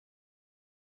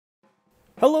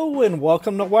Hello and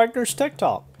welcome to Wagner's Tech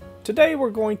Talk. Today we're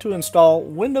going to install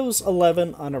Windows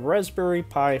 11 on a Raspberry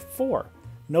Pi 4.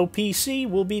 No PC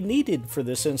will be needed for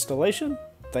this installation,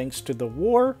 thanks to the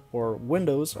WoR, or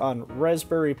Windows on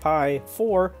Raspberry Pi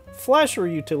 4 Flasher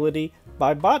utility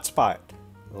by DeskPi.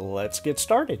 Let's get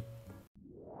started.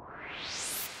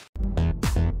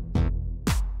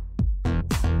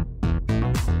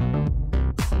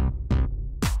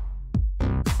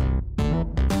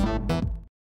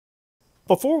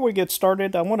 Before we get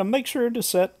started, I want to make sure to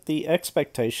set the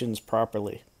expectations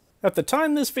properly. At the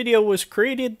time this video was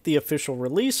created, the official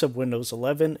release of Windows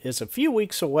 11 is a few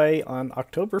weeks away on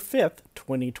October 5th,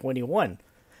 2021.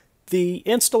 The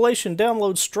installation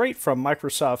downloads straight from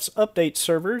Microsoft's update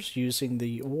servers using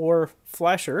the WoR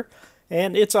Flasher,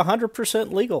 and it's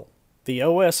 100% legal. The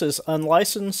OS is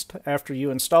unlicensed after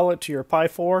you install it to your Pi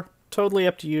 4, totally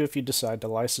up to you if you decide to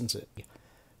license it.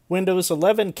 Windows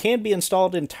 11 can be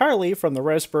installed entirely from the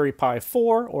Raspberry Pi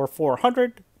 4 or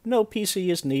 400. No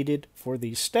PC is needed for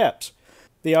these steps.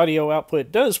 The audio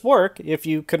output does work if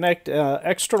you connect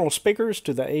external speakers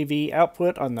to the AV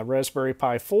output on the Raspberry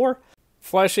Pi 4.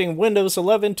 Flashing Windows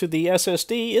 11 to the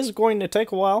SSD is going to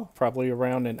take a while, probably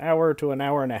around an hour to an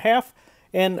hour and a half.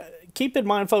 And keep in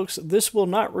mind, folks, this will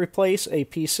not replace a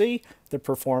PC. The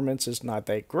performance is not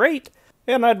that great,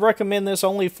 and I'd recommend this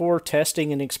only for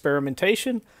testing and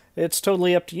experimentation. It's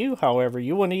totally up to you however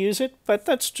you want to use it, but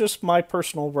that's just my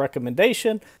personal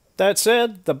recommendation. That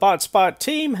said, the DeskPi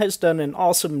team has done an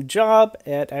awesome job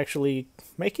at actually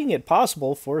making it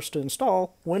possible for us to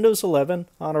install Windows 11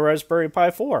 on a Raspberry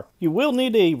Pi 4. You will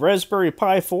need a Raspberry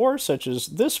Pi 4, such as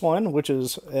this one, which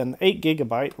is an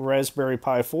 8GB Raspberry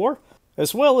Pi 4,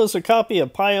 as well as a copy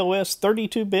of PiOS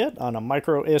 32-bit on a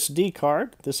micro SD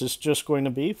card. This is just going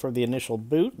to be for the initial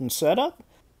boot and setup.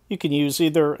 You can use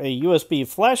either a USB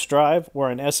flash drive or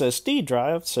an SSD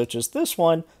drive, such as this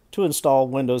one, to install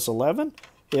Windows 11.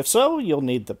 If so, you'll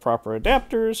need the proper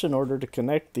adapters in order to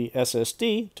connect the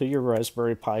SSD to your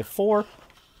Raspberry Pi 4.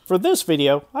 For this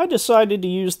video, I decided to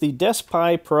use the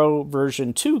DeskPi Pro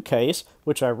version 2 case,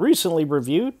 which I recently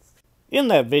reviewed. In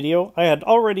that video, I had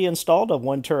already installed a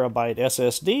 1TB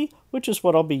SSD, which is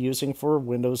what I'll be using for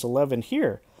Windows 11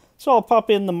 here. So I'll pop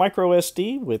in the micro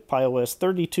SD with PiOS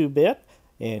 32-bit,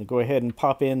 and go ahead and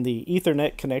pop in the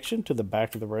Ethernet connection to the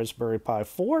back of the Raspberry Pi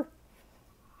 4.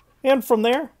 And from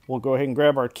there, we'll go ahead and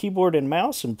grab our keyboard and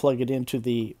mouse and plug it into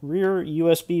the rear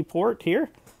USB port here.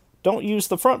 Don't use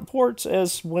the front ports,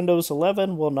 as Windows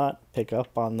 11 will not pick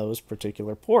up on those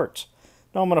particular ports.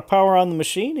 Now I'm going to power on the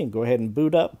machine and go ahead and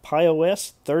boot up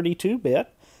PiOS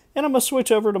 32-bit. And I'm going to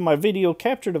switch over to my video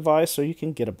capture device so you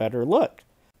can get a better look.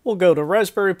 We'll go to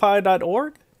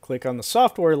raspberrypi.org, click on the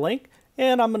software link,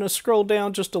 and I'm going to scroll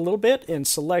down just a little bit and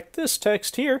select this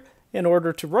text here in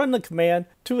order to run the command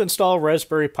to install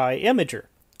Raspberry Pi Imager.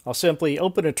 I'll simply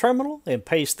open a terminal and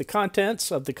paste the contents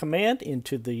of the command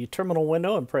into the terminal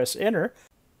window and press enter.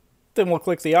 Then we'll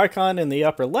click the icon in the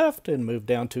upper left and move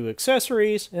down to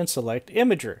Accessories and select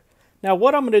Imager. Now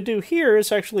what I'm going to do here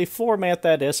is actually format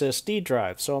that SSD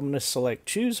drive. So I'm going to select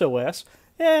Choose OS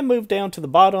and move down to the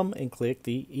bottom and click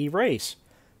the Erase.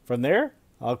 From there,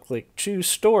 I'll click Choose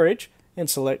Storage and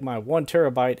select my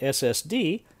 1TB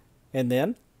SSD, and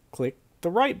then click the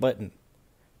Write button.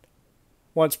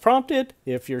 Once prompted,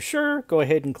 if you're sure, go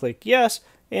ahead and click Yes,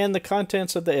 and the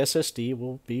contents of the SSD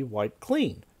will be wiped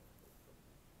clean.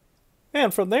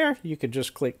 And from there, you can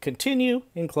just click Continue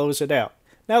and close it out.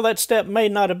 Now that step may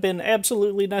not have been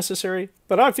absolutely necessary,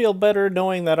 but I feel better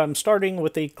knowing that I'm starting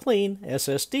with a clean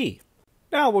SSD.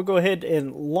 Now we'll go ahead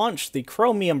and launch the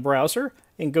Chromium browser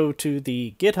and go to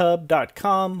the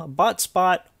github.com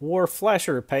botspot WoR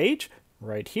Flasher page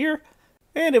right here.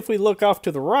 And if we look off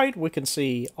to the right, we can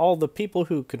see all the people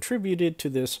who contributed to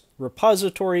this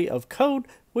repository of code,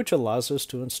 which allows us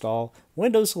to install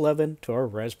Windows 11 to our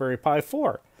Raspberry Pi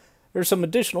 4. There's some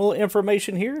additional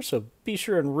information here, so be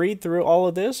sure and read through all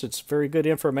of this. It's very good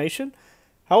information.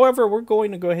 However, we're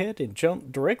going to go ahead and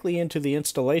jump directly into the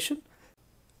installation.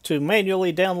 To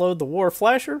manually download the WoR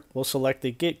Flasher, we'll select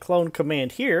the Git Clone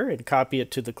command here and copy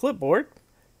it to the clipboard.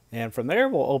 And from there,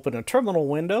 we'll open a terminal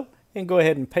window and go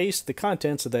ahead and paste the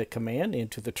contents of that command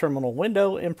into the terminal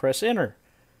window and press enter.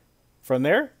 From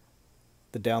there,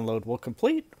 the download will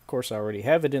complete. Of course, I already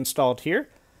have it installed here.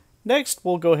 Next,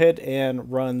 we'll go ahead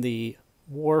and run the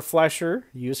WoR Flasher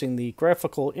using the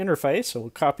graphical interface. So we'll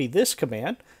copy this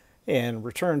command and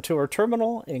return to our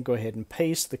terminal and go ahead and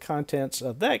paste the contents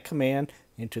of that command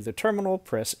into the terminal,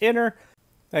 press enter.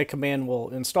 That command will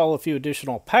install a few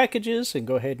additional packages and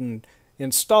go ahead and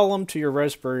install them to your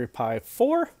Raspberry Pi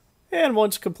 4. And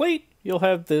once complete, you'll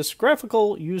have this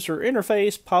graphical user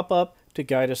interface pop up to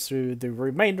guide us through the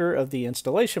remainder of the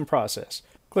installation process.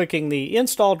 Clicking the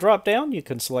Install drop-down, you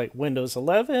can select Windows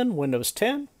 11, Windows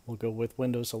 10. We'll go with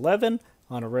Windows 11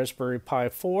 on a Raspberry Pi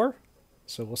 4.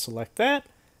 So we'll select that,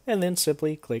 and then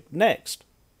simply click Next.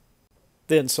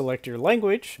 Then select your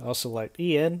language. I'll select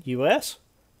EN, US,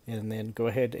 and then go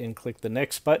ahead and click the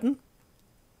Next button.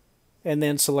 And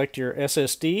then select your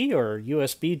SSD or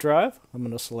USB drive. I'm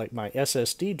going to select my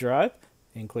SSD drive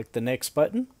and click the Next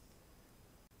button.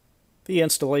 The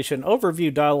installation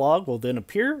overview dialog will then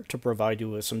appear to provide you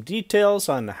with some details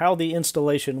on how the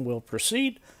installation will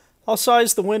proceed. I'll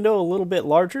size the window a little bit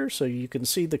larger so you can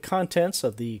see the contents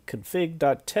of the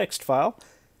config.txt file.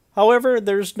 However,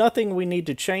 there's nothing we need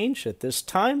to change at this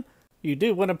time. You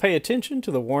do want to pay attention to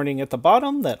the warning at the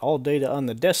bottom that all data on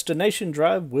the destination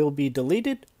drive will be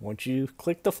deleted once you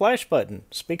click the flash button.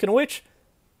 Speaking of which,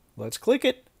 let's click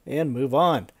it and move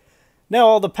on. Now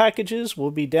all the packages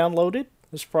will be downloaded.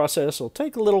 This process will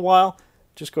take a little while.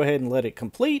 Just go ahead and let it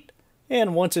complete.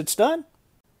 And once it's done,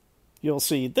 you'll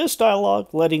see this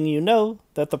dialog letting you know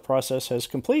that the process has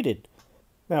completed.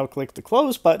 Now click the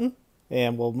Close button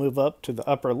and we'll move up to the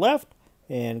upper left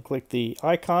and click the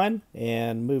icon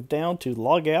and move down to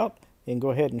Log Out and go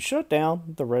ahead and shut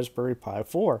down the Raspberry Pi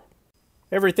 4.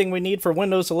 Everything we need for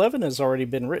Windows 11 has already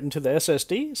been written to the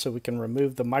SSD, so we can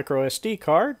remove the micro SD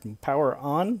card and power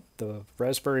on the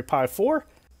Raspberry Pi 4.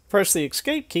 Press the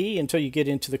Escape key until you get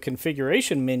into the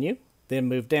configuration menu, then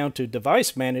move down to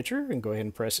Device Manager and go ahead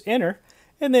and press Enter,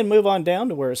 and then move on down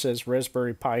to where it says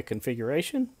Raspberry Pi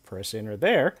Configuration. Press Enter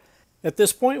there. At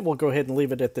this point, we'll go ahead and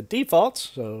leave it at the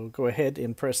defaults, so go ahead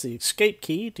and press the Escape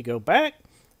key to go back,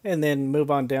 and then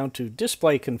move on down to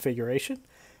Display Configuration.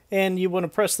 And you want to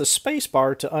press the space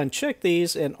bar to uncheck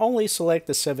these and only select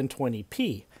the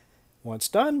 720p. Once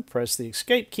done, press the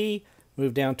Escape key,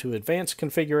 move down to Advanced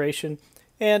Configuration,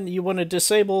 and you want to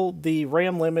disable the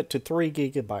RAM limit to 3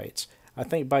 GB. I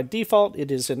think by default it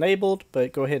is enabled,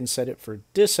 but go ahead and set it for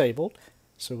disabled,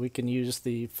 so we can use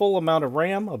the full amount of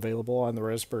RAM available on the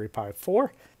Raspberry Pi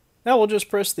 4. Now we'll just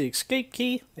press the Escape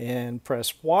key and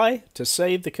press Y to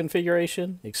save the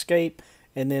configuration, Escape,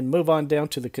 and then move on down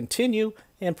to the Continue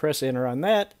and press Enter on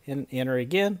that, and Enter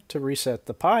again to reset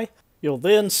the Pi. You'll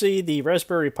then see the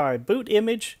Raspberry Pi boot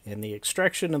image, and the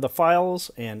extraction of the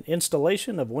files and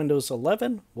installation of Windows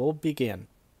 11 will begin.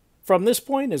 From this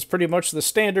point is pretty much the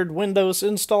standard Windows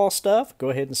install stuff. Go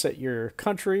ahead and set your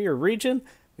country or region,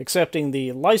 accepting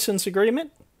the license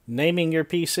agreement, naming your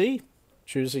PC,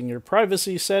 choosing your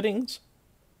privacy settings,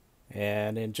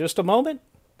 and in just a moment,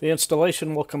 the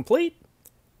installation will complete.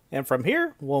 And from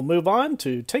here, we'll move on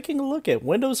to taking a look at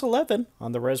Windows 11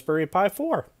 on the Raspberry Pi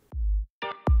 4.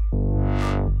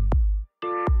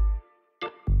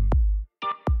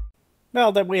 Now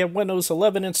that we have Windows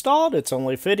 11 installed, it's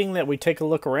only fitting that we take a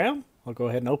look around. I'll go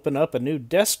ahead and open up a new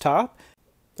desktop.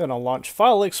 Then I'll launch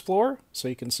File Explorer so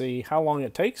you can see how long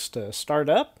it takes to start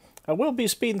up. I will be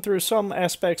speeding through some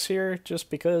aspects here just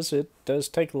because it does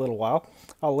take a little while.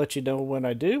 I'll let you know when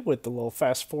I do with the little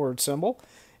fast forward symbol.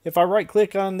 If I right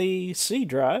click on the C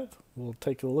drive, we'll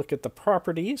take a look at the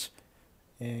properties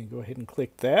and go ahead and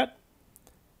click that.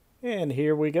 And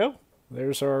here we go.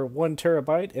 There's our 1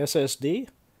 terabyte SSD.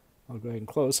 I'll go ahead and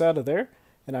close out of there.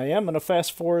 And I am going to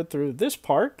fast forward through this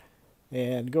part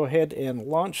and go ahead and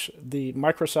launch the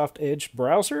Microsoft Edge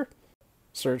browser.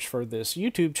 Search for this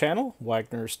YouTube channel,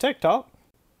 Wagner's Tech Talk.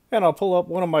 And I'll pull up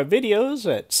one of my videos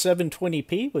at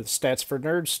 720p with Stats for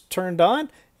Nerds turned on.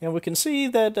 And we can see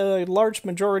that a large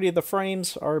majority of the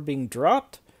frames are being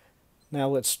dropped. Now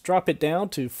let's drop it down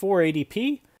to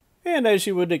 480p. And as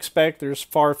you would expect, there's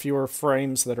far fewer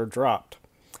frames that are dropped.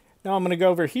 Now I'm going to go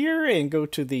over here and go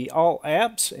to the All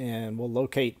Apps and we'll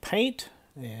locate Paint.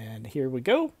 And here we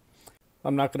go.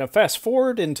 I'm not going to fast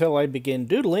forward until I begin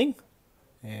doodling.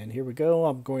 And here we go.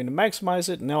 I'm going to maximize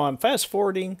it. Now I'm fast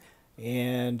forwarding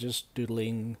and just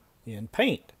doodling in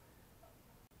Paint.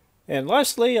 And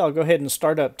lastly, I'll go ahead and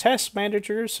start up Task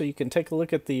Manager so you can take a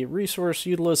look at the resource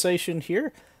utilization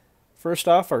here. First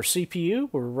off, our CPU,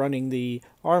 we're running the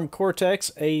ARM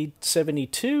Cortex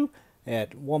A72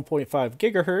 at 1.5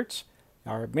 gigahertz.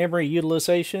 Our memory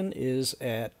utilization is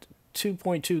at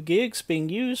 2.2 gigs being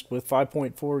used with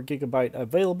 5.4 gigabyte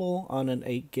available on an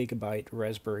 8 gigabyte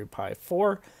Raspberry Pi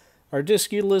 4. Our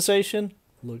disk utilization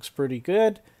looks pretty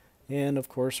good, and of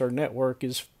course our network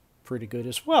is pretty good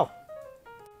as well.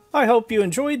 I hope you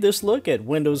enjoyed this look at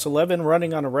Windows 11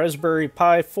 running on a Raspberry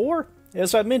Pi 4.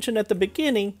 As I mentioned at the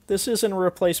beginning, this isn't a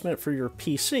replacement for your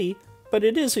PC, but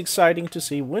it is exciting to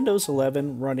see Windows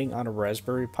 11 running on a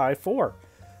Raspberry Pi 4.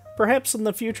 Perhaps in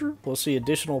the future we'll see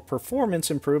additional performance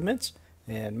improvements,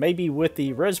 and maybe with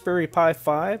the Raspberry Pi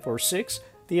 5 or 6,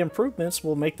 the improvements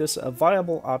will make this a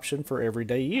viable option for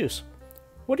everyday use.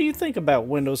 What do you think about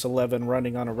Windows 11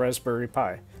 running on a Raspberry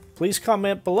Pi? Please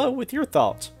comment below with your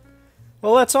thoughts.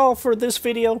 Well, that's all for this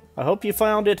video. I hope you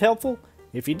found it helpful.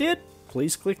 If you did,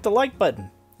 please click the like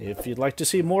button. If you'd like to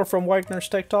see more from Wagner's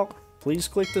Tech Talk, please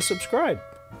click the subscribe.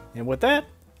 And with that,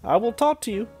 I will talk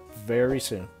to you very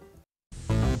soon.